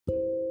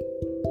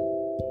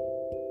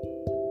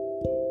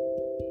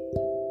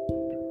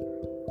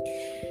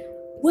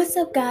What's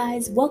up,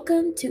 guys?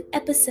 Welcome to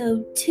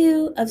episode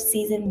 2 of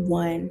season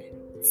 1.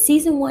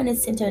 Season 1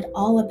 is centered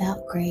all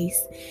about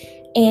grace,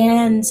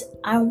 and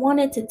I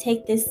wanted to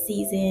take this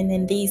season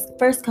and these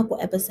first couple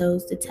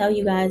episodes to tell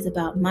you guys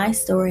about my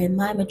story and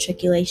my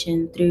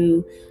matriculation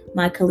through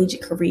my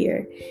collegiate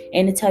career,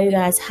 and to tell you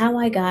guys how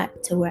I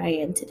got to where I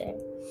am today.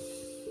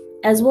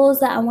 As well as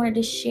that, I wanted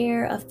to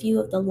share a few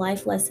of the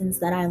life lessons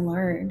that I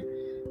learned.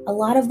 A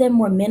lot of them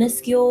were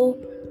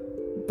minuscule,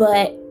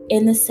 but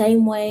in the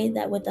same way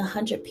that with a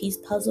 100-piece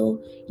puzzle,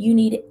 you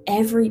need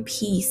every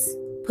piece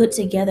put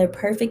together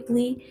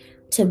perfectly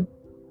to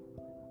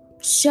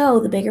show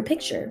the bigger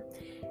picture.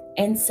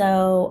 And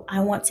so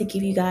I want to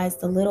give you guys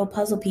the little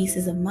puzzle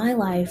pieces of my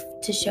life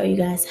to show you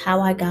guys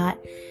how I got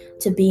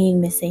to being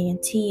Miss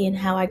A&T and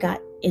how I got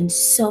in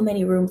so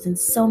many rooms and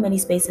so many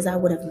spaces I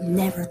would have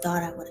never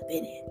thought I would have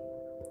been in.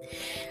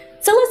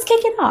 So let's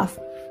kick it off.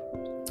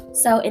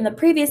 So in the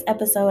previous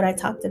episode, I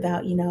talked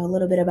about, a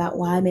little bit about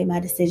why I made my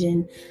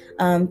decision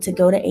to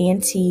go to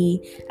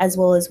A&T, as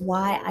well as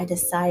why I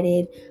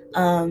decided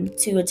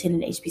to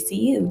attend an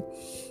HBCU.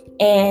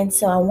 And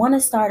so I want to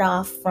start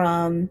off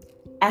from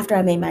after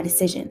I made my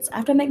decisions.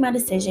 After I make my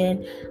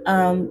decision,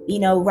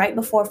 right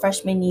before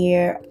freshman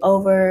year,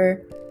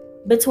 over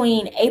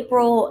between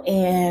April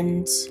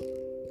and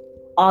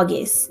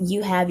August,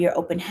 you have your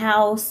open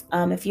house.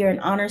 If you're an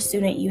honors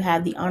student, you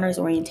have the honors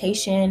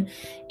orientation.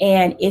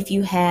 And if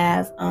you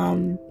have,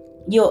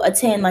 you'll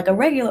attend like a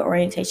regular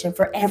orientation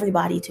for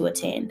everybody to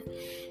attend.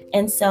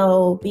 And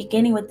so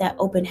beginning with that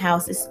open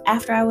house is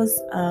after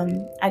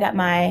I got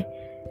my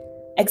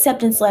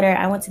acceptance letter,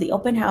 I went to the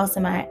open house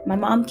and my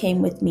mom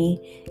came with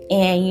me,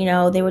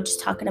 and they were just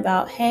talking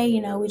about,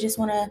 hey, we just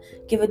want to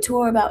give a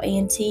tour about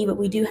A&T, but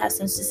we do have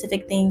some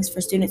specific things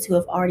for students who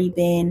have already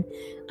been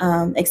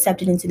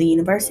accepted into the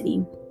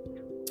university.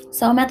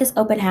 So I'm at this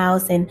open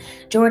house and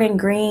Jordan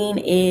Green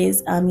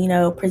is,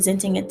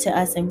 presenting it to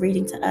us and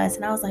reading to us.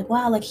 And I was like,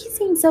 wow, like he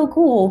seems so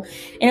cool.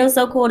 And it was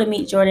so cool to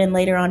meet Jordan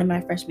later on in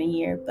my freshman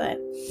year. But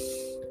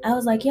I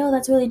was like, yo,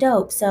 that's really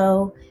dope.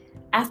 So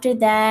after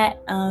that,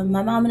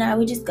 my mom and I,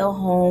 we just go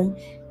home,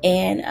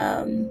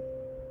 and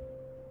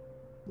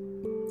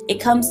it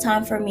comes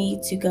time for me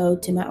to go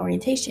to my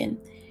orientation.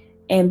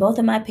 And both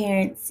of my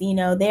parents,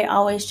 they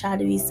always try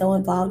to be so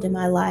involved in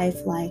my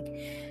life. Like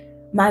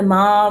my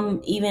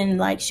mom, even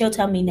like she'll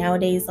tell me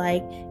nowadays,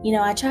 like,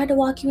 I tried to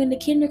walk you into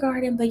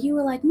kindergarten, but you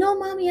were like, no,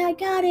 mommy, I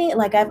got it.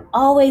 Like I've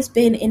always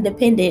been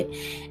independent.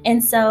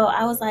 And so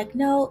I was like,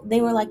 no,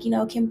 they were like,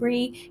 can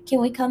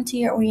we come to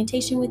your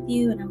orientation with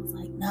you? And I was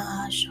like,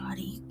 nah,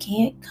 shawty, you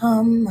can't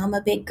come. I'm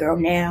a big girl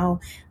now.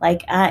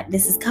 Like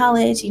this is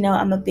college,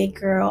 I'm a big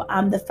girl.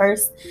 I'm the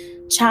first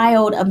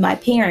child of my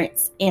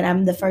parents, and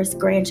I'm the first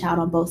grandchild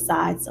on both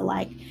sides. So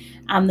like,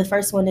 I'm the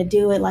first one to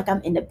do it. Like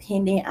I'm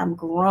independent. I'm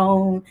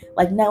grown.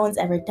 Like no one's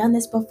ever done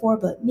this before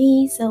but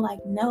me. So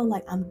like, no,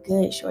 like I'm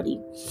good, shorty.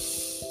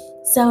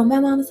 So my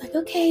mom was like,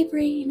 okay,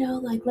 Brie,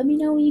 like let me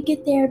know when you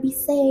get there. Be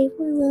safe.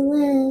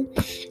 And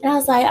I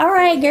was like, all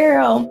right,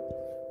 girl.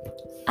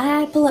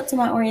 I pull up to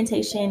my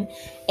orientation,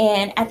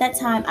 and at that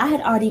time I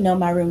had already known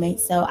my roommate.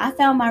 So I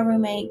found my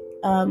roommate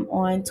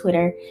on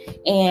Twitter,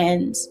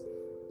 and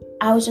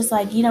I was just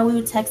like, we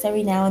would text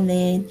every now and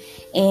then.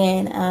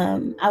 And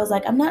I was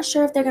like, I'm not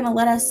sure if they're going to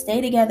let us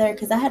stay together,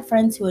 because I had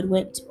friends who had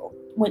went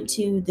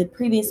to the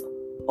previous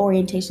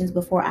orientations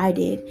before I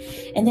did.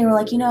 And they were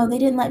like, they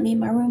didn't let me and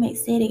my roommate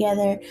stay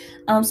together.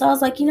 So I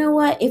was like, you know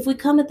what? If we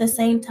come at the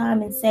same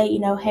time and say,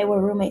 hey,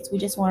 we're roommates, we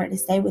just wanted to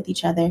stay with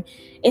each other.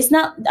 It's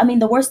not,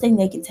 the worst thing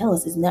they can tell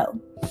us is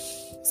no.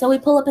 So we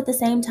pull up at the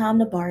same time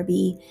to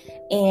Barbie,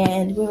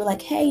 and we were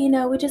like, hey,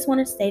 we just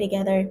wanted to stay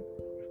together.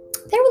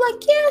 They were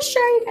like, yeah,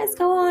 sure, you guys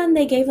go on.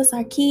 They gave us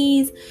our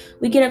keys.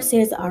 We get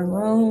upstairs to our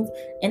rooms,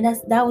 and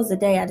that was the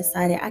day I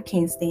decided I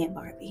can't stand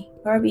Barbie.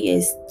 Barbie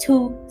is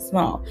too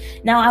small.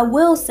 Now, I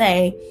will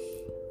say,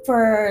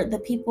 for the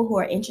people who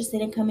are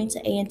interested in coming to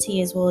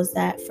A&T, as well as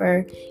that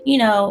for,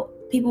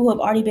 people who have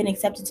already been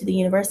accepted to the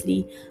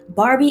university,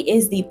 Barbie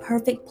is the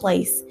perfect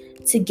place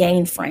to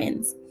gain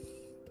friends.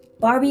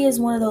 Barbie is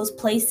one of those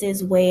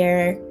places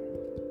where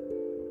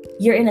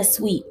you're in a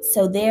suite.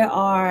 So there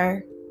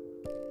are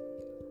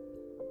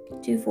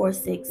 2, 4,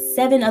 6,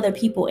 7 other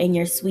people in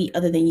your suite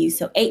other than you.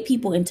 So 8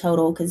 people in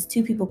total, because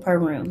 2 people per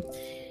room.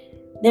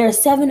 There are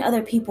 7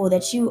 other people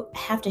that you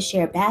have to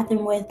share a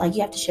bathroom with, like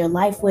you have to share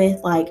life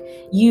with. Like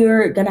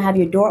you're going to have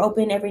your door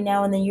open every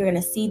now and then. You're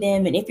going to see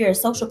them. And if you're a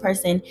social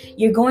person,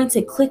 you're going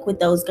to click with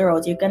those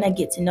girls. You're going to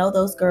get to know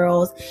those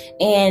girls.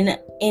 And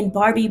in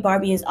Barbie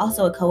is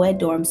also a co-ed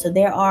dorm. So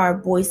there are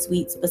boy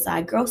suites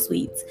beside girl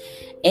suites.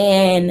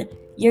 And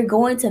you're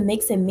going to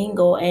mix and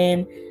mingle,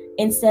 and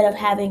instead of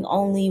having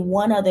only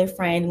one other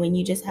friend when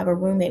you just have a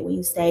roommate when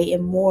you stay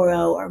in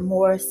Morrow or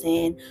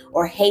Morrison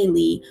or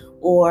Haley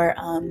or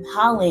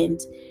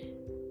Holland,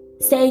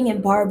 staying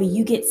in Barbie,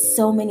 you get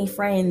so many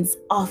friends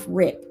off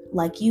rip.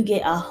 Like, you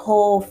get a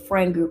whole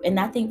friend group. And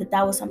I think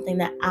that was something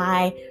that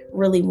I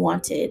really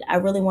wanted. I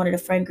really wanted a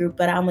friend group,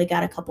 but I only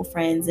got a couple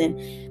friends. And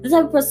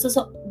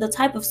the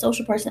type of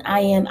social person I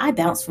am, I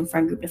bounce from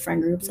friend group to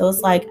friend group. So it's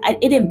like,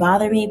 it didn't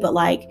bother me, but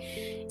like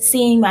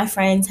seeing my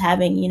friends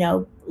having,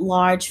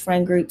 large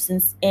friend groups,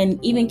 and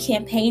even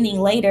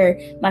campaigning later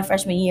my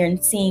freshman year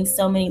and seeing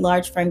so many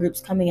large friend groups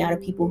coming out of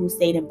people who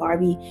stayed in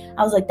Barbie,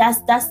 I was like, that's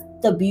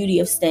the beauty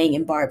of staying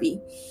in Barbie.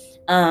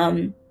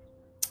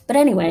 But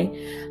anyway,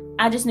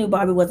 I just knew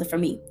Barbie wasn't for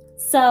me.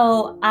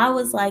 So I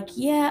was like,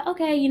 yeah,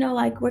 okay,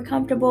 like we're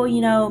comfortable,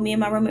 me and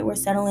my roommate were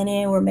settling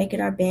in, we're making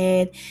our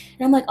bed.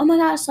 And I'm like, oh my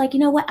gosh, like,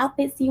 what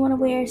outfits do you want to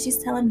wear? She's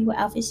telling me what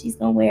outfits she's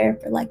going to wear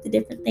for like the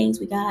different things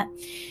we got.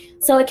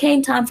 So it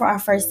came time for our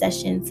first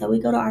session. So we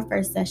go to our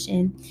first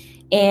session,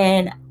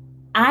 and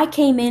I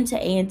came into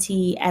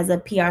A&T as a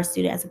PR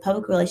student, as a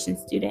public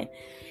relations student.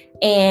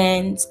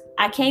 And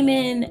I came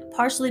in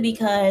partially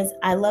because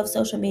I love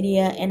social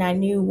media, and I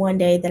knew one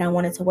day that I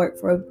wanted to work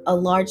for a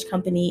large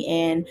company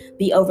and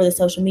be over the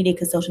social media,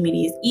 because social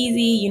media is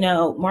easy.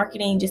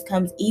 Marketing just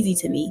comes easy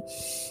to me,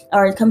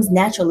 or it comes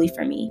naturally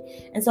for me.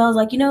 And so I was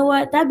like, you know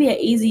what, that'd be an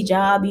easy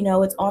job.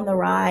 It's on the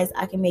rise.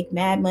 I can make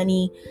mad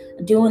money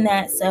doing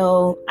that.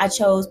 So I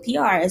chose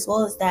PR. As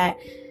well as that,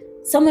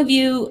 some of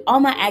you, all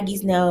my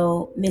Aggies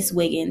know Miss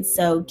Wiggins.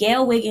 So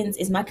Gail Wiggins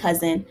is my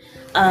cousin.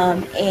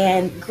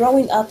 And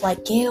growing up,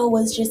 like, Gail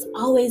was just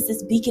always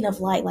this beacon of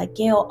light. Like,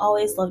 Gail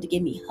always loved to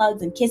give me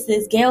hugs and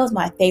kisses. Gail was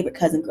my favorite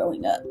cousin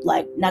growing up.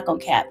 Like, not gonna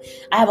cap.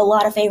 I have a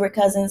lot of favorite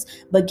cousins,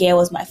 but Gail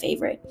was my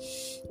favorite.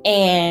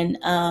 And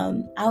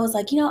I was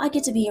like, I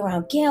get to be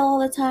around Gail all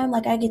the time.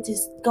 Like, I get to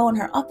go in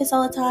her office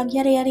all the time,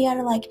 yada, yada,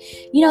 yada. Like,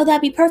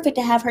 that'd be perfect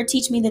to have her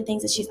teach me the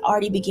things that she's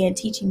already began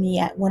teaching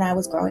me when I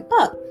was growing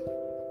up.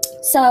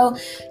 So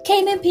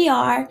came in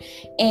PR,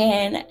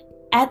 and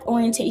at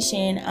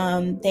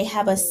orientation, they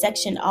have a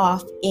section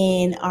off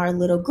in our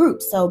little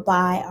group, so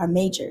by our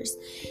majors.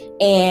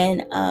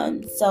 And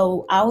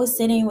so I was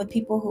sitting with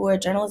people who were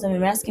journalism and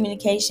mass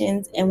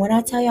communications, and when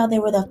I tell y'all, they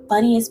were the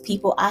funniest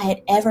people I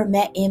had ever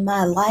met in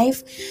my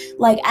life.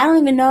 Like, I don't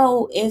even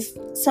know if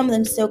some of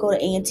them still go to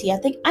A&T. I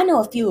think I know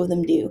a few of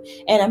them do,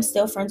 and I'm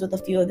still friends with a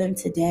few of them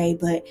today,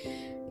 but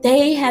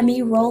they had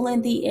me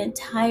rolling the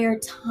entire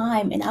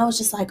time. And I was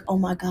just like, oh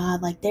my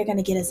God, like, they're going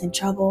to get us in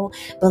trouble.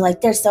 But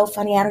like, they're so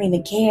funny, I don't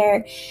even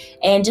care.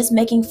 And just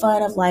making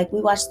fun of, like, we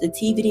watched the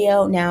T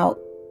video. Now,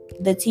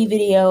 the T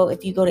video,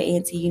 if you go to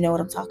A&T, you know what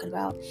I'm talking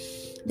about.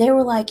 They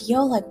were like,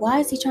 yo, like, why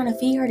is he trying to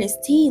feed her this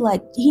tea?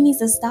 Like, he needs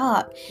to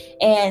stop.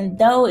 And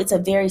though it's a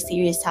very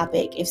serious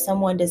topic, if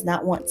someone does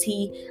not want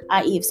tea,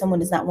 i.e. if someone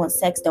does not want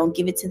sex, don't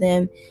give it to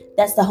them.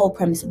 That's the whole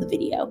premise of the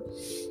video.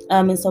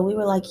 And so we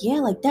were like,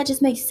 yeah, like, that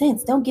just makes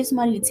sense. Don't give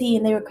somebody the tea.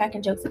 And they were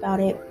cracking jokes about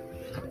it.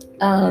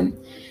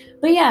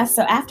 But yeah,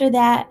 so after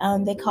that,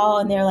 they call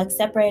and they're like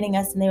separating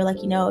us, and they were like,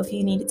 if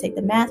you need to take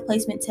the math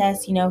placement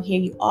test, here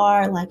you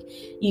are, like,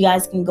 you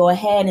guys can go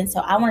ahead. And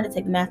so I wanted to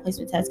take the math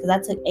placement test because I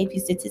took AP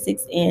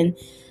statistics in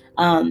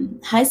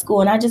high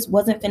school, and I just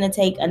wasn't finna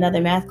take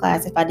another math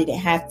class if I didn't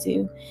have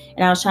to.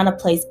 And I was trying to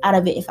place out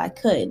of it if I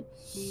could.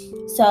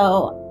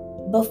 So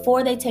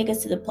before they take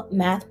us to the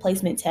math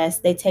placement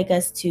test, they take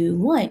us to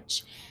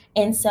lunch.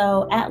 And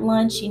so at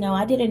lunch,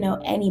 I didn't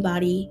know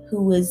anybody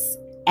who was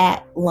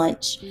at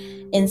lunch.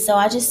 And so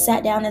I just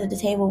sat down at the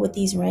table with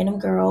these random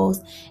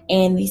girls,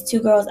 and these two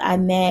girls I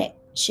met,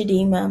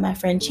 Shadima, my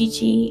friend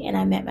Chi-Chi, and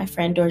I met my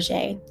friend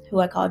Dorje, who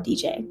I call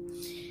DJ.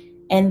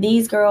 And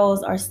these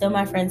girls are still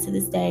my friends to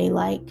this day.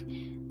 Like,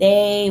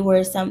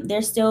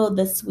 they're still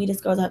the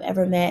sweetest girls I've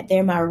ever met.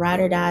 They're my ride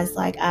or dies.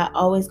 Like, I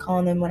always call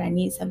on them when I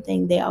need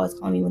something. They always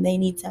call me when they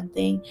need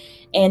something.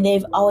 And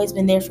they've always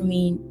been there for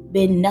me,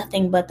 been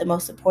nothing but the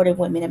most supportive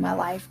women in my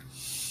life.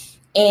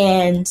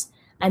 And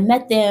I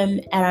met them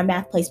at our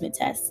math placement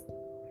test.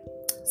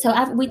 So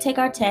after we take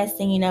our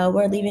test, and,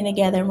 we're leaving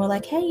together, and we're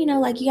like, hey,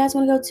 like, you guys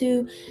want to go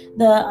to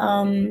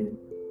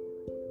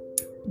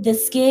the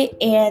skit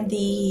and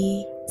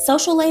the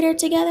social later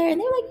together? And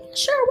they're like,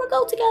 sure, we'll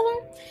go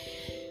together.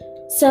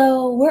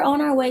 So we're on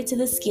our way to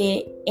the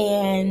skit,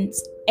 and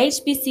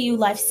HBCU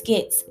life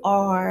skits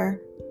are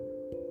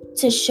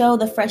to show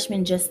the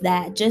freshmen just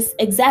that, just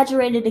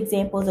exaggerated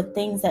examples of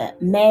things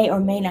that may or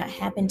may not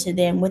happen to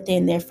them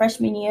within their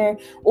freshman year,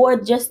 or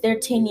just their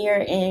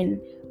tenure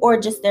or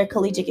just their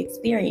collegiate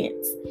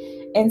experience.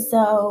 And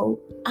so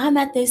I'm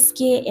at this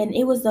skit, and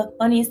it was the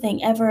funniest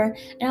thing ever.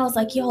 And I was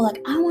like, yo,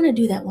 like, I want to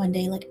do that one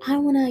day. Like, I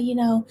want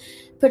to,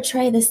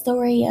 portray the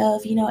story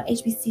of,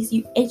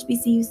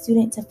 HBCU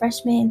student to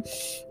freshman,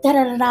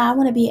 I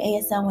want to be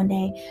ASL one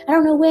day. I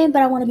don't know when,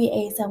 but I want to be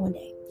ASL one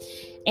day.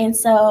 And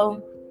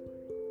so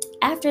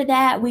after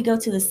that, we go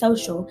to the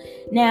social.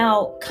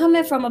 Now,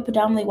 coming from a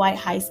predominantly white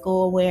high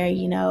school where,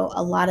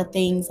 a lot of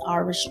things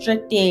are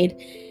restricted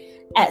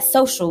at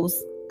socials,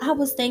 I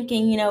was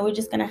thinking, we're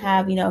just going to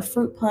have,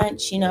 fruit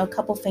punch, a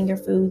couple finger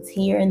foods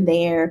here and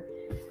there.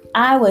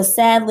 I was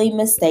sadly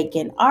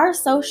mistaken. Our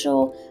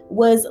social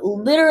was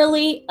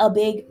literally a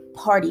big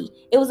party.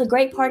 It was a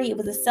great party. It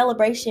was a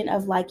celebration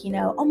of like,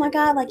 oh my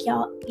God, like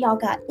y'all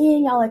got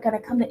in, y'all are gonna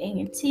come to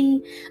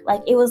A&T.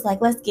 Like it was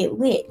like, let's get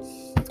lit.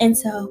 And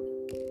so,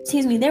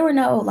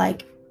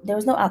 there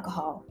was no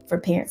alcohol for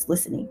parents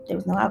listening. There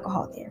was no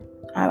alcohol there.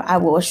 I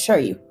will assure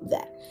you of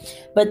that.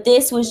 But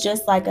this was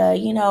just like a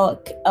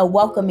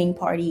welcoming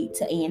party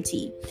to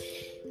A&T.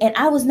 And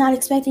I was not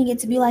expecting it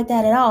to be like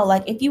that at all.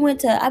 Like if you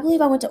went to, I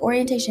believe I went to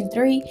Orientation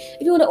 3.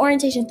 If you went to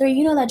Orientation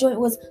 3, that joint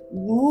was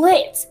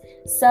lit.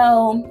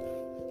 So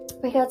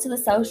we got to the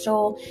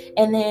social,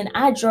 and then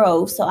I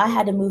drove, so I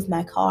had to move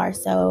my car.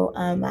 So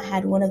I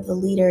had one of the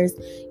leaders,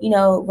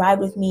 ride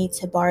with me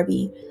to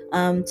Barbie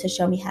to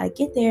show me how to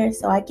get there.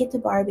 So I get to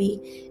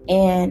Barbie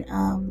and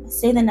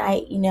stay the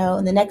night,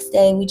 and the next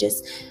day we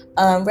just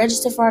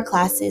register for our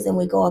classes and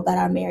we go about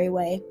our merry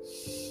way.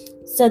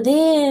 So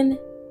then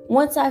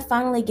once I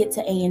finally get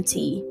to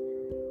A&T,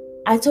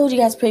 I told you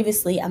guys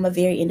previously, I'm a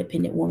very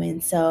independent woman.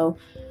 So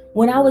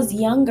when I was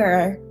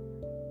younger,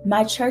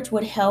 my church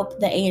would help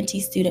the A&T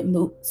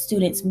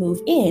students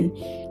move in.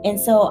 And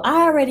so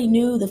I already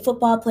knew the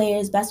football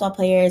players, basketball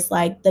players,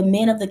 like the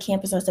men of the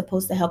campus are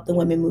supposed to help the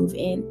women move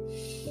in.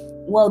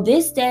 Well,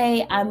 this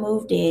day I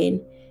moved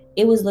in,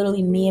 it was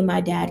literally me and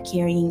my dad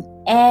carrying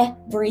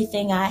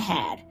everything I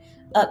had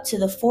up to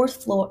the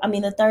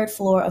third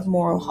floor of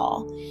Morrow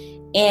Hall.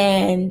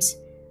 And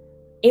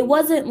it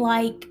wasn't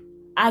like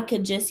I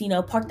could just,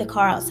 park the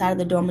car outside of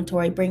the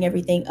dormitory, bring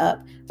everything up.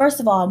 First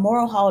of all,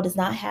 Morrow Hall does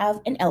not have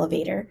an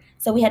elevator,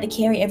 so we had to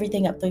carry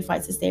everything up 3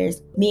 flights of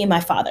stairs, me and my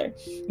father.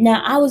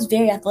 Now, I was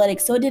very athletic,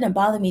 so it didn't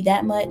bother me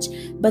that much,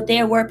 but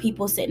there were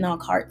people sitting on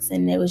carts,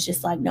 and it was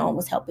just like no one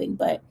was helping.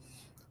 But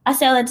I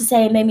say all that to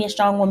say it made me a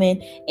strong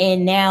woman,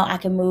 and now I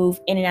can move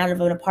in and out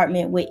of an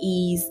apartment with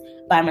ease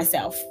by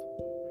myself.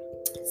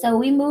 So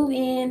we move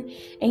in,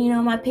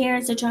 and my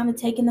parents are trying to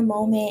take in the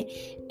moment.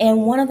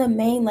 And one of the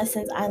main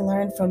lessons I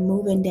learned from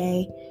moving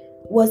day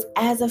was,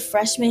 as a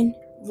freshman,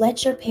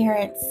 let your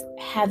parents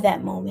have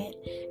that moment.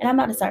 And I'm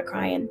about to start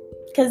crying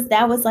because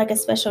that was like a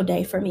special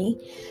day for me.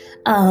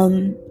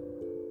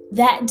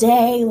 That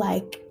day,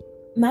 like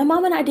my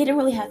mom and I didn't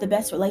really have the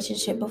best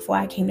relationship before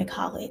I came to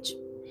college.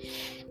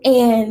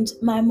 And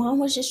my mom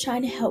was just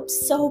trying to help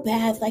so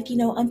bad, like,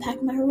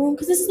 unpack my room,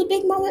 because this is a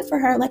big moment for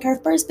her. Like, her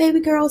first baby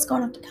girl is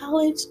going off to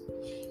college.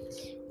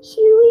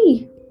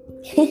 Huey.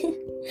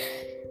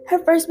 Her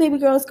first baby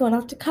girl is going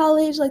off to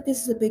college. Like,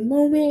 this is a big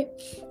moment.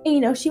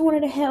 And, she wanted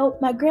to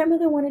help. My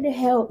grandmother wanted to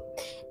help.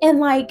 And,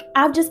 like,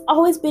 I've just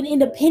always been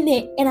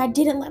independent, and I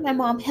didn't let my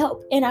mom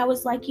help. And I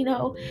was, like,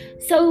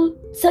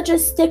 such a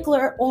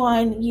stickler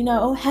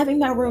on, having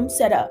my room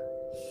set up.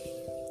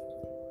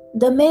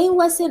 The main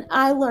lesson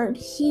I learned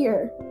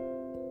here,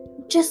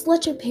 just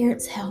let your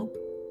parents help.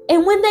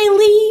 And when they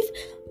leave,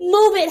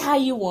 move it how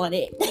you want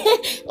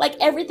it. Like,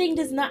 everything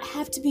does not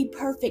have to be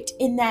perfect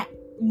in that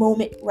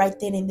moment right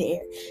then and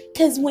there.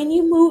 Because when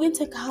you move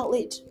into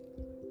college,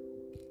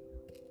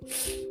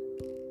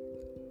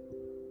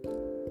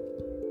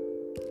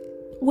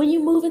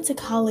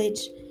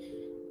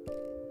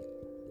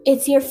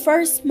 it's your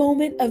first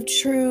moment of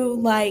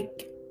true,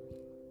 like,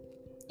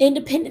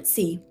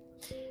 independency.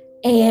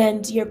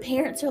 And your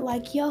parents are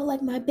like, yo,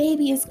 like, my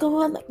baby is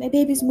gone, like, my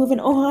baby's moving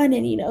on,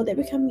 and they're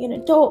becoming an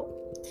adult.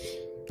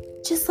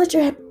 Just let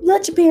your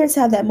parents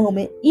have that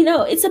moment.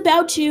 It's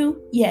about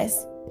you,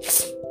 yes.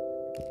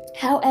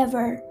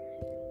 However,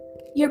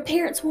 your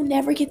parents will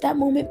never get that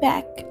moment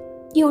back.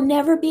 You'll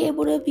never be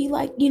able to be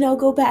like,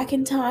 go back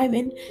in time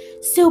and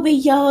still be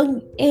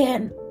young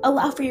and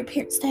allow for your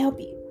parents to help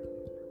you.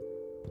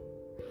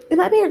 And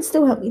my parents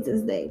still help me to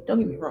this day, don't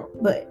get me wrong,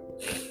 but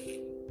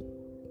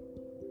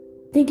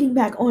thinking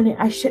back on it,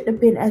 I shouldn't have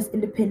been as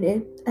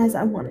independent as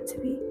I wanted to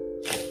be.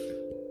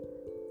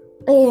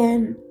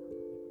 And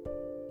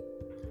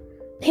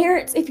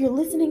parents, if you're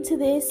listening to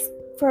this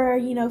for,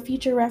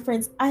 future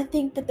reference, I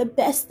think that the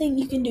best thing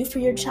you can do for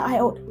your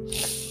child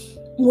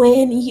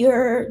when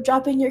you're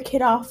dropping your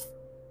kid off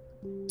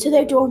to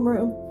their dorm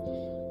room,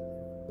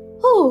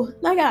 oh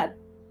my God,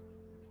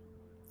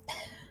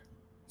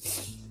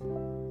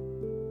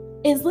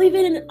 is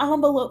leaving an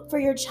envelope for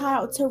your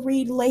child to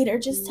read later,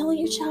 just telling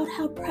your child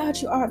how proud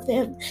you are of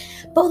them.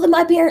 Both of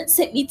my parents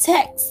sent me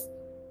texts.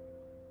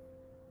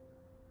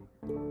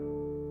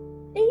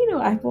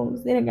 And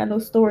iPhones, they didn't got no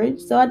storage,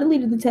 so I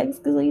deleted the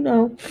text because,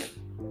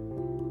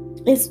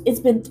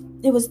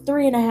 it was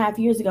 3.5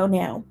 years ago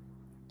now.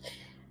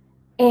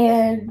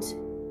 And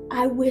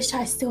I wish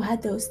I still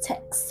had those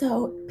texts.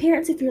 So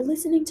parents, if you're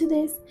listening to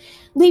this,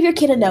 leave your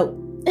kid a note.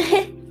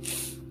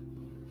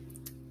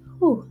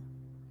 Whew.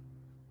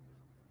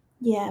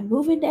 Yeah,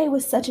 moving day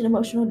was such an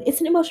emotional day.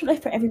 It's an emotional day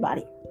for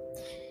everybody.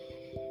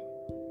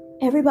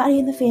 Everybody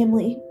in the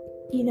family,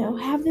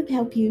 have them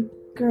help you.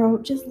 Girl,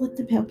 just let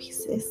them help you,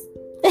 sis.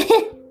 I'm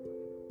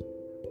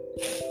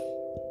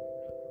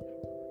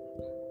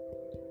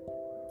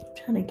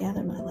trying to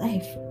gather my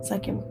life so I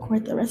can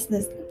record the rest of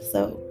this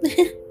episode.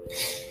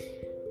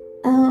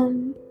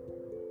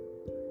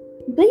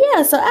 But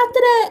yeah, so after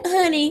that,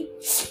 honey,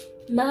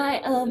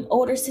 my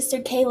older sister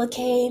Kayla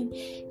came,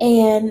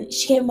 and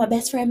she came with my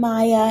best friend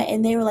Maya,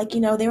 and they were like,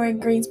 they were in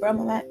Greensboro.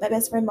 My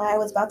best friend Maya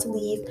was about to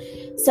leave,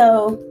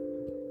 so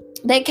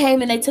they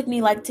came and they took me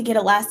like to get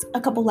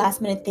a couple last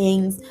minute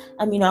things.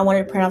 I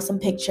wanted to print out some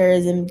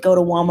pictures and go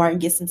to Walmart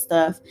and get some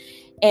stuff.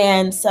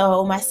 And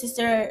so my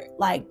sister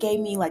like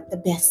gave me like the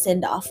best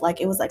send off. Like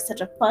it was like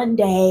such a fun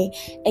day.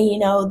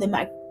 And then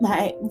my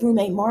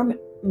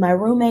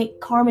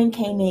roommate Carmen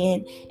came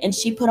in, and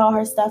she put all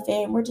her stuff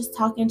in. We're just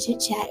talking,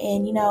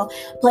 chit-chatting,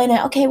 planning,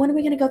 okay, when are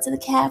we going to go to the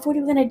caf? What are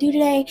we going to do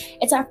today?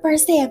 It's our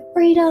first day of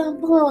freedom,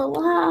 blah, blah,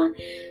 blah.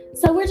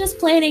 So we're just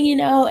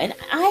planning, and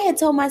I had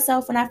told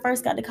myself when I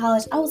first got to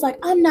college, I was like,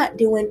 I'm not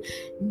doing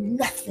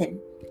nothing.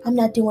 I'm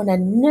not doing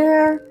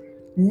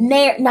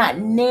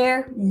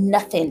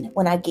nothing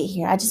when I get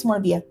here. I just want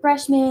to be a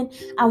freshman.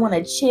 I want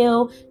to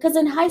chill. Because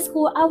in high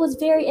school, I was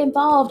very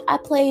involved. I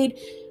played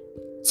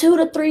 2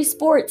 to 3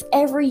 sports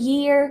every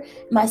year.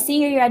 My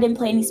senior year, I didn't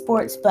play any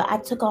sports, but I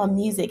took on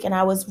music, and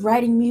I was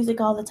writing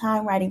music all the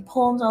time, writing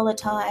poems all the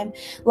time,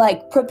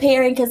 like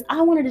preparing, because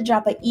I wanted to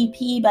drop an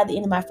EP by the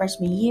end of my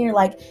freshman year.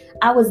 Like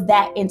I was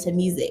that into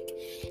music.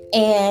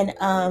 And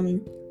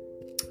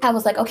I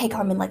was like, okay,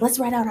 Carmen, like let's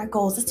write out our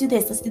goals. Let's do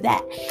this, let's do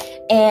that.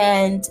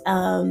 And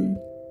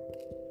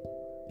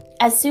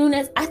as soon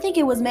as, I think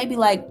it was maybe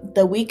like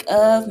the week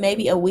of,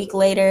 maybe a week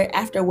later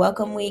after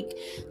Welcome Week.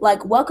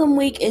 Like Welcome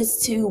Week is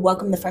to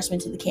welcome the freshmen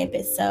to the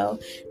campus. So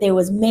there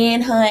was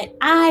Manhunt.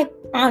 I'm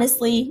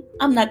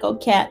not gonna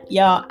cap,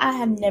 y'all. I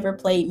have never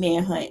played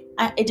Manhunt.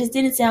 It just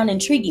didn't sound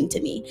intriguing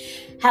to me.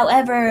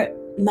 However,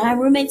 my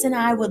roommates and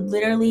I would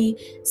literally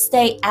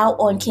stay out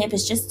on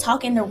campus just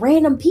talking to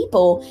random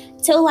people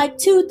till like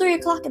 2-3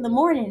 o'clock in the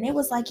morning. And it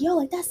was like, yo,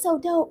 like that's so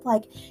dope.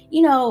 Like,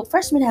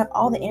 freshmen have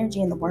all the energy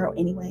in the world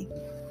anyway.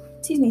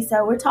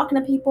 So we're talking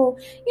to people,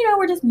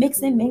 we're just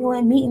mixing,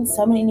 mingling, meeting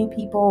so many new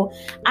people.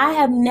 I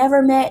have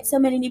never met so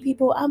many new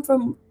people. I'm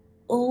from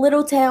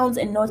little towns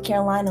in North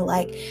Carolina,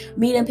 like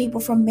meeting people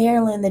from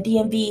Maryland, the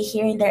DMV,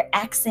 hearing their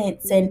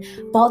accents, and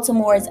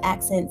Baltimore's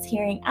accents,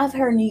 I've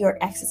heard New York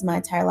accents my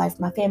entire life.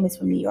 My family's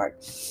from New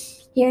York.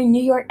 Hearing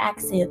New York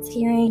accents,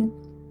 hearing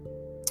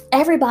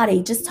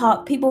everybody just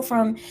talk, people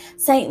from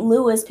St.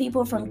 Louis,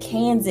 people from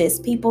Kansas,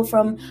 people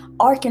from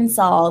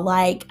Arkansas,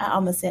 like I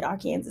almost said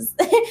Arkansas,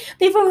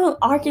 people from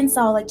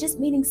Arkansas, like just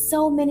meeting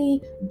so many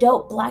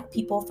dope Black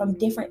people from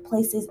different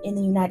places in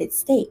the United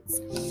States.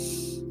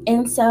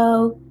 And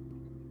so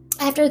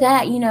after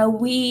that,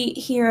 we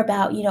hear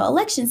about,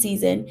 election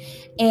season.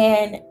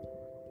 And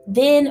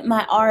then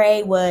my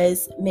RA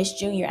was Miss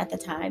Junior at the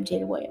time,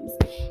 Jada Williams.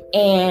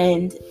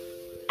 And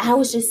I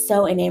was just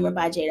so enamored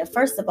by Jada.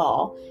 First of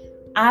all,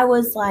 I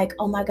was like,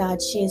 oh my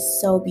God, she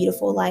is so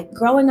beautiful. Like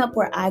growing up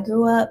where I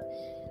grew up,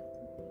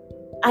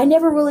 I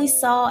never really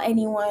saw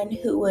anyone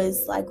who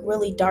was like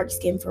really dark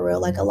skinned for real.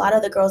 Like a lot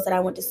of the girls that I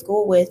went to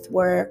school with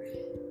were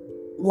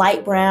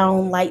light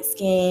brown, light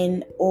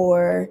skin,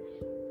 or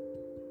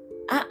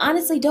I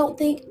honestly don't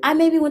think, I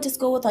maybe went to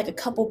school with like a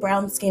couple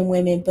brown skinned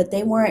women, but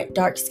they weren't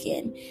dark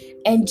skinned.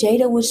 And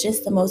Jada was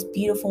just the most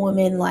beautiful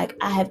woman like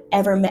I've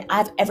ever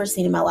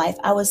seen in my life.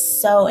 I was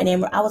so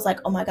enamored. I was like,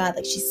 oh my God,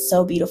 like she's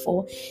so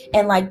beautiful.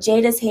 And like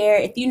Jada's hair,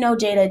 if you know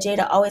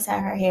Jada always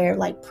had her hair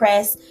like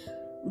pressed.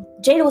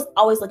 Jada was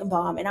always looking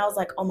bomb. And I was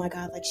like, oh my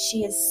God, like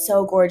she is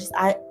so gorgeous.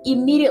 I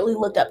immediately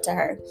looked up to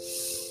her.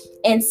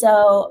 And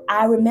so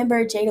I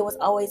remember Jada was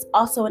always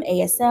also in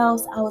ASL.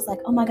 So I was like,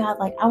 oh my God,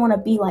 like I want to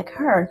be like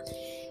her.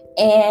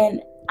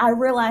 And I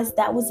realized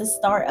that was the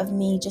start of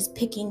me just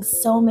picking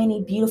so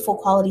many beautiful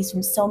qualities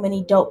from so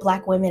many dope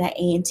Black women at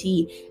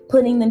A&T,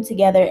 putting them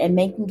together and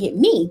making it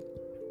me.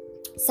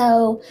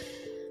 So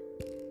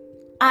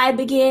I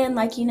began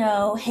hanging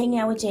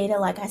out with Jada.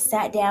 Like I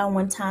sat down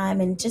one time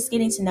and just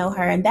getting to know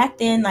her. And back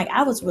then, like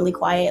I was really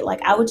quiet.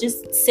 Like I would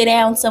just sit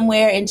down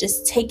somewhere and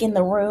just take in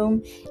the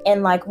room.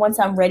 And like once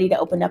I'm ready to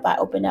open up, I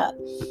open up.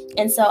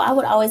 And so I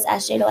would always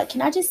ask Jada, like,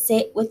 can I just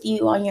sit with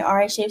you on your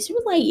RA shift? She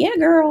was like, yeah,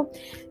 girl.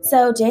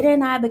 So Jada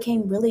and I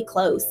became really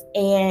close.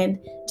 And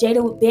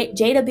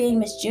Jada being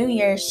Miss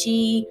Junior,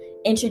 she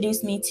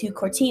introduced me to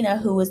Cortina,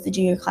 who was the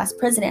junior class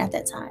president at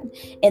that time.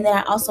 And then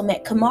I also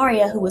met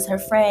Kamaria, who was her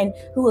friend,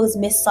 who was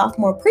Miss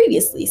Sophomore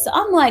previously. So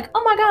I'm like,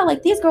 oh my God,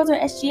 like these girls are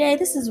SGA.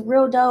 This is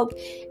real dope.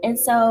 And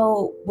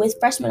so with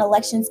freshman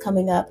elections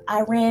coming up,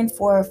 I ran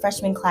for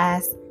freshman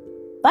class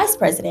vice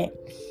president.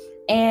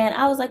 And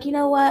I was like, you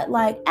know what?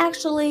 Like,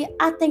 actually,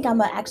 I think I'm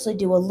going to actually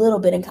do a little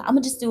bit. I'm going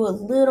to just do a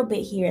little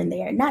bit here and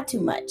there, not too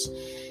much.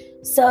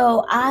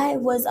 So I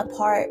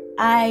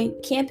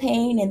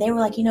campaigned, and they were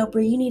like,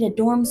 Brie, you need a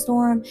dorm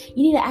storm.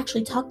 You need to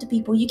actually talk to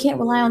people. You can't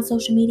rely on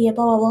social media,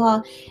 blah, blah,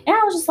 blah. And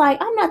I was just like,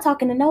 I'm not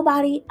talking to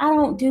nobody. I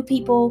don't do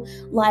people.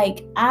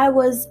 Like, I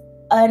was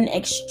an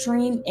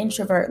extreme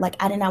introvert. Like,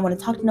 I did not want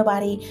to talk to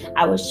nobody.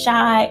 I was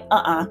shy.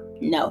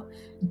 No.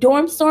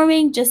 Dorm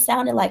storming just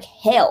sounded like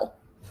hell.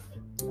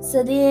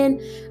 So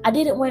then I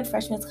didn't win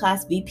freshman's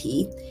class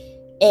VP.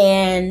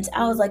 And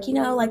I was like,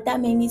 like that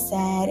made me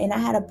sad. And I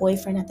had a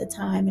boyfriend at the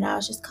time, and I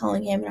was just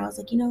calling him, and I was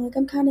like, like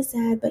I'm kind of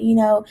sad, but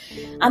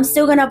I'm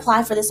still going to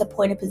apply for this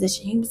appointed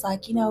position. He was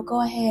like,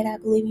 go ahead. I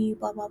believe in you,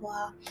 blah, blah,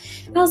 blah.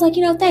 And I was like,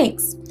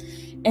 thanks.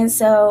 And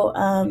so,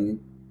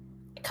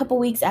 a couple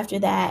weeks after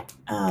that,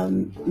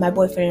 my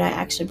boyfriend and I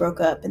actually broke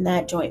up, and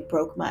that joint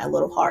broke my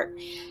little heart.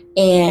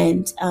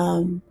 And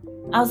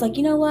I was like,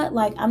 you know what?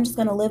 Like, I'm just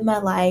going to live my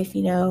life,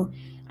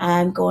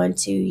 I'm going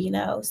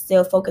to,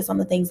 still focus on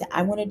the things that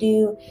I want to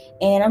do.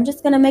 And I'm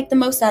just going to make the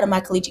most out of my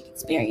collegiate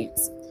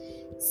experience.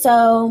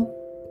 So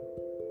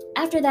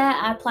after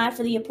that, I applied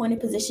for the appointed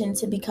position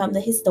to become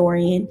the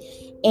historian.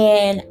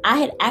 And I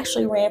had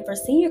actually ran for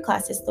senior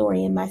class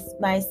historian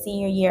my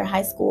senior year of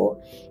high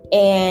school.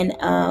 And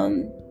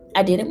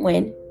I didn't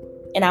win.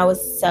 And I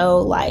was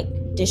so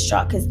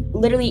distraught because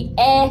literally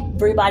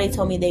everybody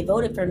told me they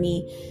voted for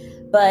me.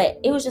 But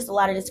it was just a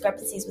lot of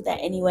discrepancies with that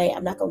anyway.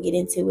 I'm not going to get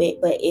into it.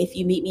 But if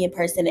you meet me in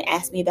person and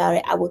ask me about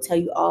it, I will tell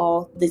you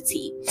all the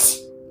tea.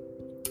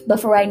 But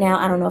for right now,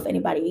 I don't know if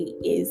anybody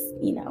is,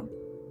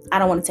 I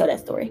don't want to tell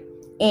that story.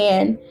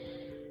 And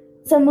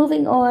so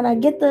moving on, I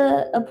get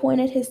the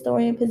appointed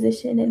historian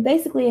position. And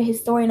basically a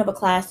historian of a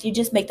class, you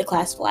just make the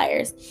class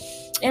flyers.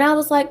 And I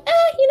was like, I've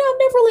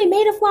never really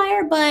made a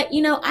flyer, but,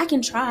 I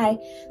can try.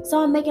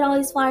 So I'm making all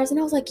these flyers.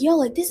 And I was like,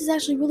 yo, this is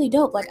actually really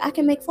dope. I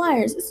can make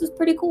flyers. This is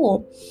pretty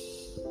cool.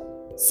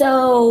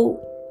 So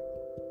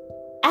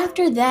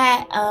after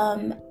that,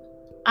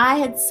 I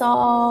had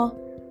saw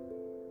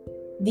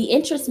the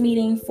interest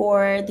meeting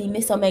for the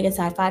Miss Omega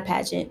Sci-Fi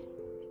pageant.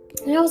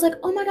 And I was like,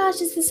 oh my gosh,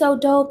 this is so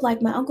dope.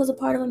 My uncle's a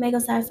part of Omega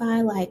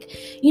Sci-Fi.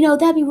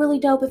 That'd be really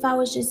dope if I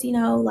was just,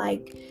 a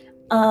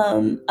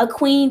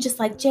queen just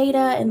like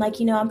Jada. And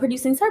I'm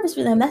producing service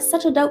for them. That's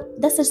such a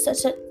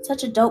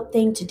dope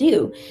thing to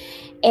do.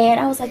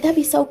 And I was like, that'd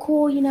be so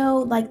cool,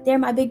 they're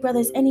my big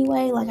brothers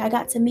anyway. I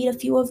got to meet a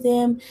few of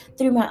them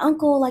through my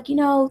uncle,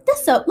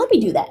 that's so, let me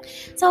do that.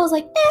 So I was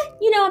like,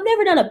 I've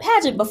never done a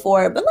pageant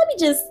before, but let me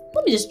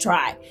just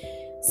try.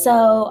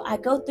 So I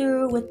go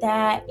through with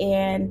that,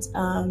 and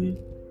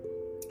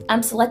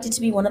I'm selected to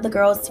be one of the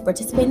girls to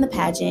participate in the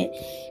pageant.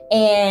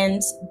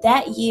 And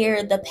that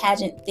year, the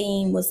pageant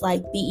theme was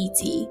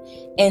BET.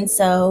 And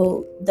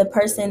so the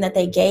person that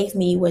they gave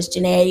me was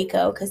Janae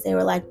Aiko, because they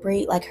were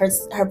Brie,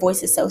 her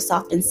voice is so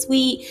soft and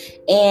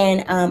sweet.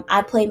 And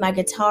I played my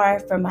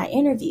guitar for my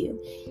interview.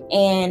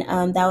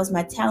 And that was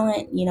my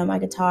talent, my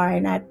guitar.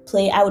 And I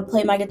would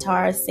play my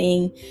guitar,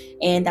 sing,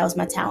 and that was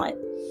my talent.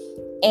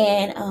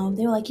 And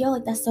they were like, yo,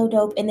 that's so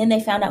dope. And then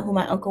they found out who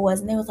my uncle was,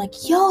 and they was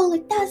like, yo,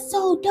 that's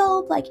so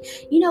dope.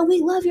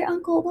 We love your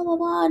uncle, blah, blah,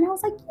 blah. And I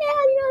was like,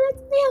 yeah,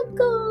 that's my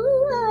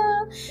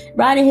uncle.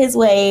 Riding his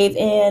wave.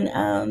 And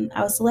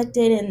I was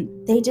selected, and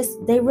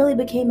they really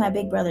became my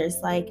big brothers.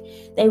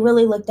 They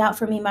really looked out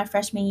for me my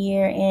freshman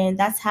year. And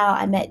that's how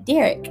I met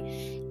Derek.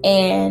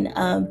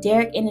 And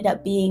Derek ended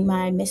up being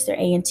my Mr.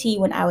 A&T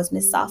when I was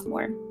Miss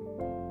Sophomore.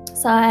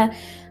 So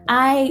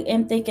I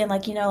am thinking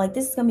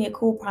this is going to be a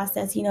cool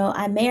process.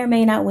 I may or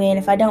may not win.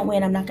 If I don't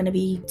win, I'm not going to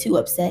be too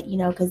upset,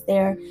 because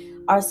there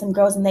are some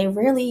girls and they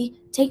really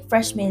take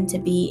freshmen to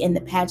be in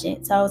the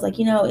pageant. So I was like,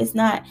 it's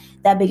not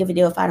that big of a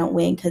deal if I don't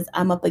win, because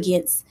I'm up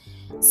against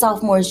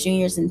sophomores,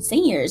 juniors, and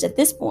seniors at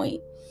this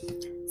point.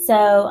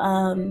 So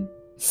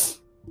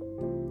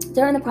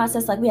during the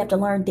process, we have to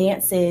learn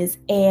dances.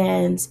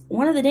 And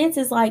one of the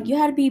dances, you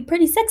had to be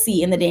pretty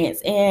sexy in the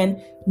dance.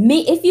 And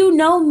me, if you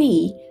know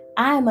me,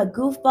 I am a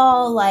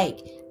goofball.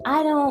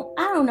 I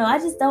don't know. I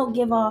just don't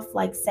give off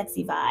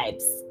sexy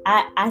vibes.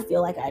 I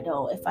feel like I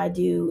don't. If I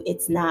do,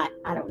 it's not,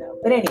 I don't know.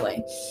 But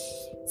anyway,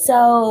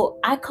 so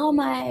I call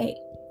my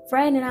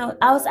friend, and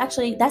I was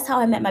actually, that's how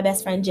I met my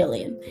best friend,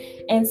 Jillian.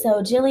 And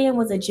so Jillian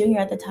was a junior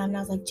at the time. And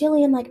I was like,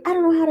 Jillian, I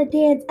don't know how to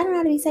dance. I don't know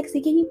how to be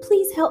sexy. Can you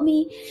please help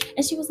me?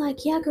 And she was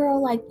like, yeah,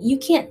 girl, you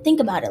can't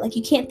think about it.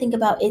 You can't think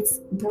about it's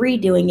Brie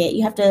doing it.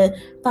 You have to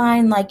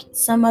find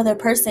some other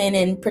person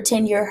and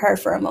pretend you're her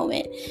for a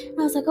moment. And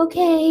I was like,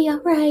 okay,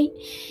 all right.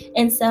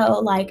 And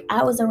so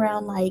I was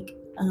around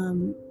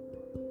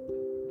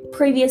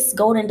previous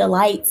Golden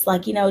Delights,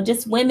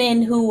 just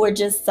women who were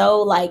just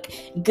so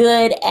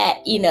good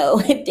at,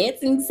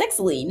 dancing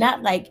sexily,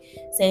 not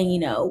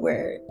saying,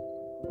 we're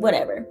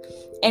whatever.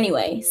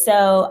 Anyway,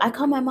 so I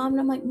call my mom, and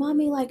I'm like,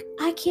 Mommy,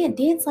 I can't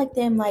dance like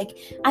them. I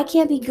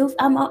can't be goofy.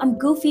 I'm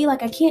goofy.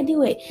 I can't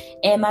do it.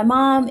 And my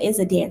mom is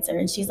a dancer,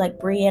 and she's like,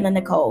 Brianna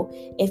Nicole,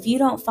 if you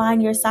don't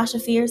find your Sasha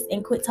Fierce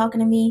and quit talking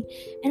to me.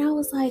 And I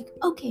was like,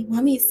 okay,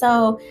 Mommy.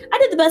 So I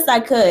did the best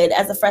I could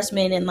as a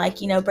freshman, and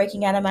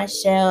breaking out of my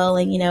shell.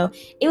 And,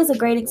 it was a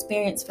great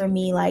experience for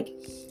me,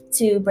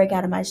 to break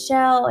out of my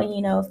shell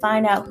and,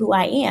 find out who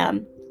I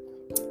am.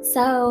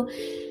 So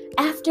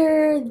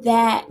after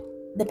that,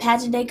 the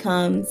pageant day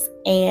comes,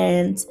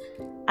 and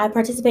I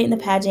participate in the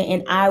pageant,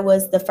 and I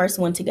was the first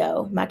one to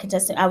go.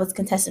 I was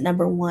contestant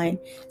number 1,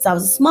 so I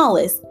was the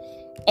smallest.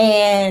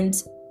 And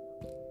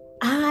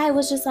I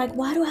was just like,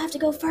 why do I have to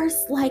go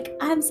first? Like,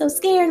 I'm so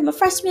scared. I'm a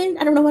freshman.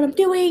 I don't know what I'm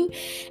doing.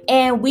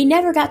 And we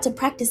never got to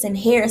practice in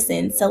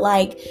Harrison. So,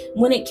 like,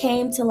 when it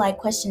came to like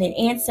question and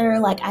answer,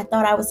 like, I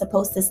thought I was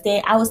supposed to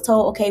stand. I was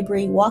told, okay,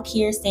 Bree, walk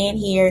here, stand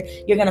here.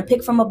 You're going to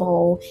pick from a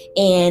bowl.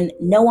 And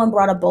no one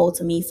brought a bowl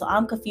to me. So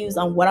I'm confused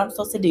on what I'm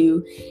supposed to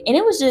do. And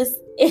it was just,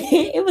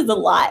 it was a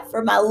lot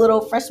for my little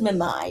freshman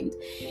mind.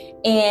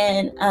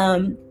 And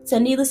so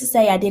needless to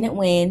say, I didn't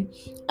win.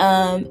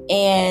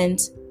 And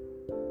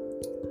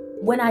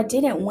when I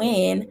didn't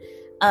win,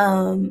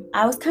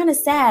 I was kind of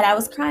sad. I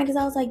was crying because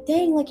I was like,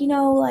 dang, like,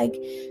 like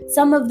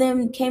some of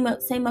them came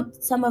up, some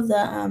of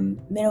the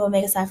Middle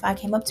Omega Sci-Fi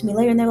came up to me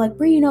later and they're like,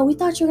 Bree, we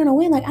thought you were going to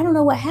win. Like, I don't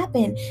know what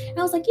happened. And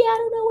I was like, yeah, I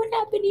don't know what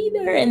happened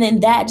either. And then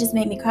that just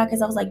made me cry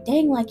because I was like,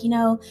 dang, like,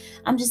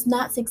 I'm just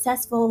not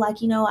successful. Like,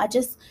 I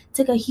just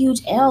took a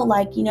huge L.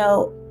 Like,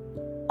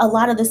 a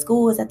lot of the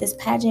school was at this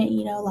pageant,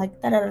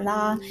 like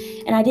da-da-da-da.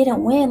 And I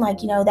didn't win. Like,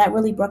 that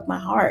really broke my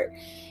heart.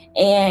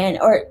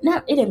 Or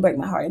not, it didn't break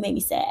my heart. It made me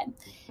sad.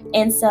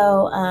 And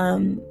so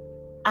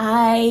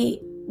I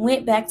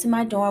went back to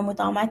my dorm with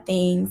all my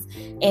things,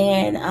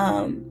 and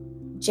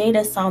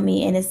Jada saw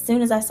me. And as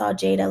soon as I saw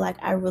Jada, like,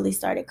 I really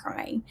started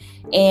crying.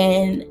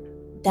 And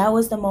that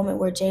was the moment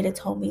where Jada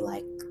told me,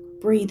 like,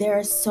 Bree, there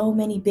are so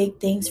many big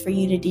things for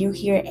you to do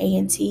here at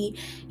A&T.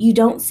 You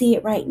don't see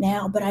it right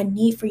now, but I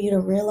need for you to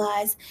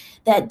realize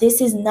that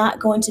this is not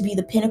going to be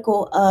the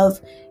pinnacle of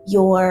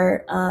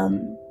your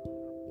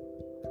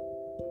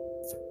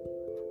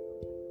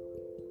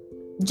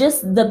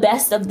just the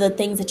best of the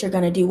things that you're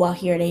going to do while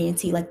here at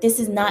A&T. Like, this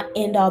is not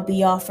end all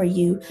be all for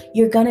you.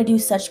 You're going to do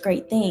such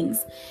great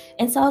things.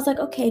 And so I was like,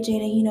 okay,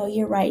 Jada,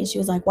 you're right. And she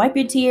was like, wipe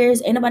your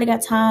tears. Ain't nobody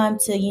got time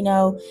to,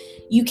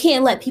 you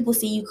can't let people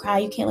see you cry.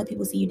 You can't let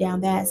people see you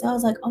down bad. So I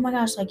was like, oh my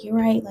gosh, like, you're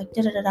right. Like,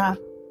 da-da-da-da.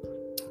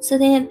 So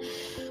then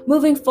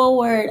moving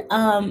forward,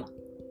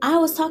 I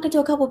was talking to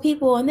a couple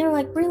people and they were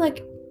like, Brie,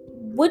 like,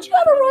 would you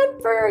ever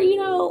run for,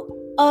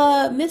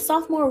 Miss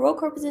Sophomore roll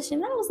call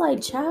position? And I was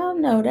like, child,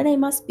 no, that ain't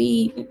my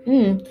speed.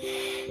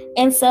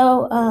 And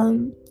so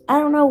I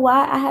don't know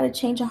why I had a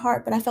change of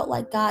heart, but I felt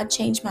like God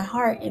changed my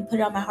heart and put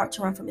it on my heart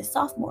to run for Miss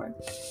Sophomore.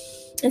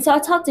 And so I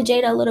talked to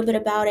Jada a little bit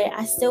about it.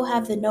 I still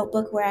have the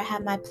notebook where I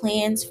have my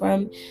plans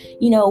from,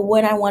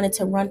 when I wanted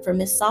to run for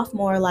Miss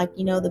Sophomore, like,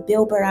 the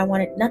billboard I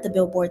wanted, not the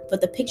billboard,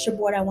 but the picture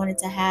board I wanted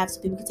to have so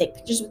people could take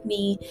pictures with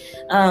me,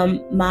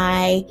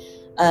 my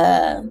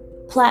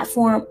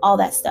platform, all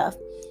that stuff.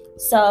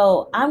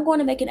 So I'm going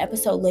to make an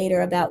episode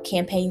later about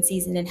campaign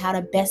season and how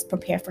to best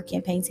prepare for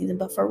campaign season.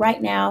 But for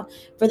right now,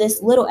 for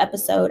this little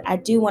episode, I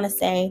do want to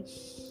say,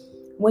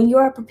 when you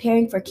are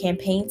preparing for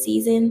campaign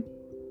season,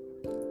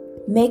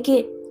 make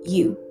it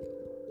you.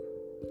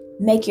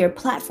 Make your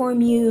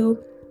platform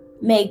you.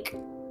 Make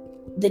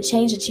the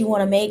change that you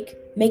want to make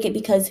it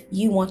because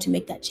you want to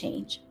make that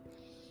change.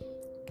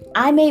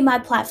 I made my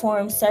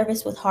platform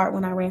Service with Heart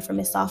when I ran for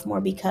Miss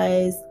Sophomore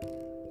because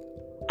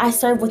I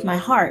serve with my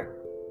heart.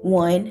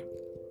 One,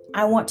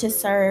 I want to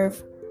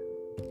serve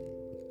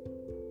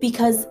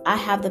because I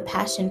have the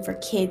passion for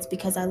kids,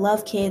 because I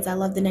love kids. I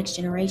love the next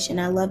generation.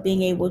 I love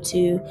being able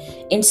to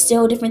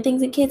instill different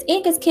things in kids.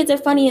 And because kids are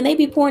funny and they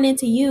be pouring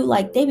into you,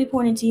 like they be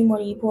pouring into you more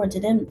than you pour into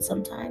them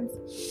sometimes.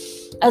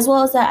 As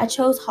well as that, I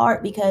chose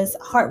HEART because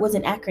HEART was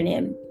an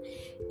acronym.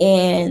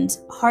 And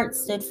HEART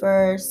stood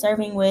for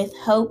serving with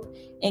hope,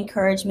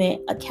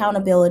 encouragement,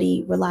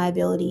 accountability,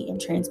 reliability,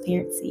 and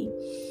transparency.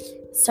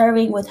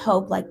 Serving with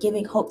hope, like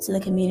giving hope to the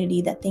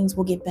community that things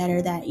will get better,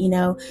 that,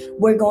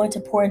 we're going to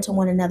pour into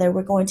one another.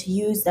 We're going to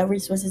use the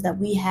resources that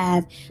we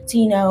have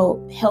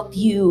to, help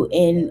you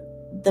in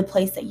the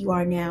place that you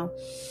are now.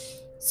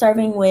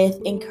 Serving with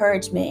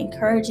encouragement,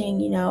 encouraging,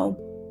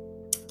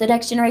 the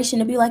next generation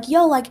to be like,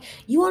 yo, like,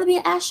 you want to be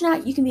an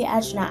astronaut? You can be an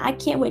astronaut. I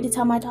can't wait to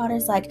tell my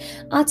daughters, like,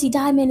 Auntie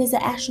Diamond is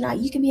an astronaut.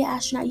 You can be an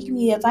astronaut. You can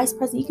be a vice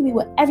president. You can be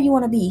whatever you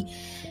want to be.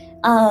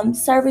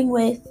 Serving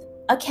with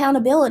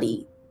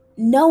accountability.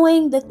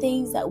 Knowing the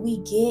things that we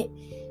get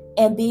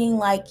and being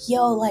like,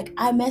 yo, like,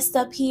 I messed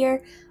up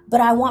here,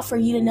 but I want for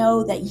you to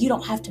know that you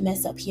don't have to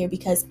mess up here,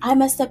 because I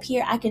messed up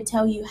here. I can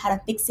tell you how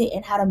to fix it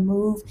and how to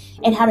move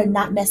and how to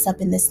not mess up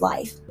in this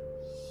life.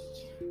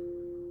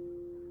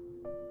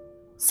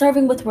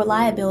 Serving with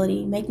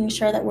reliability, making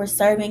sure that we're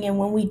serving, and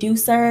when we do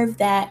serve,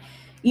 that,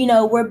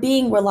 we're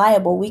being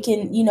reliable. We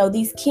can,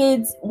 these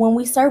kids, when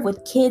we serve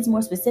with kids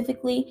more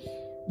specifically,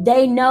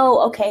 they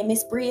know, okay,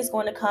 Miss Bree is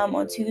going to come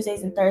on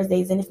Tuesdays and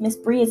Thursdays. And if Miss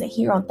Bree isn't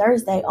here on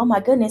Thursday, oh my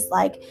goodness,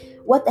 like,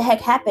 what the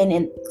heck happened?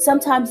 And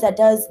sometimes that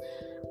does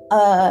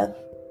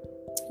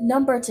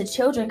number to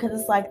children, because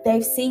it's like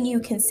they've seen you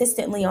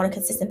consistently on a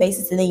consistent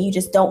basis, and then you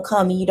just don't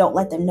come and you don't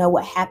let them know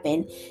what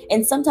happened.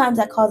 And sometimes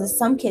that causes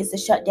some kids to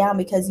shut down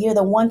because you're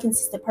the one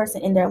consistent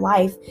person in their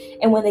life.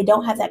 And when they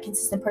don't have that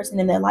consistent person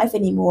in their life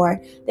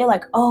anymore, they're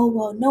like, oh,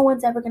 well, no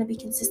one's ever going to be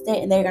consistent,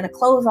 and they're going to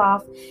close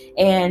off,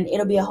 and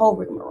it'll be a whole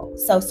rigmarole.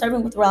 So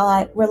serving with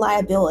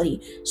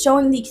reliability,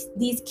 showing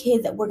these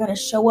kids that we're going to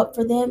show up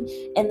for them,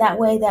 and that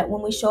way that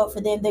when we show up for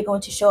them, they're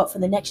going to show up for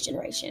the next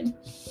generation.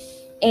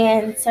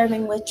 and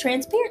serving with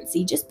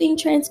transparency, just being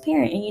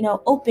transparent and,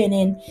 open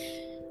and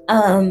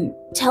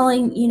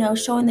telling,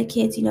 showing the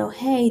kids,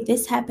 hey,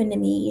 this happened to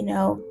me,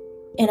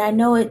 and I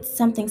know it's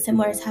something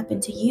similar has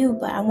happened to you,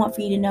 but I want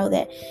for you to know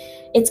that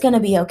it's going to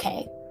be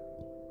okay.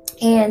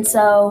 And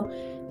so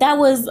that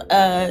was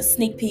a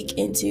sneak peek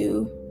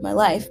into my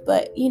life,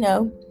 but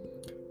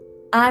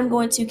I'm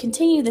going to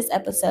continue this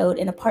episode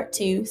in a part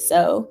 2,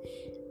 so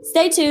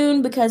stay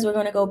tuned because we're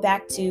going to go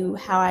back to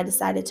how I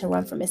decided to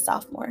run for Miss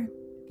Sophomore.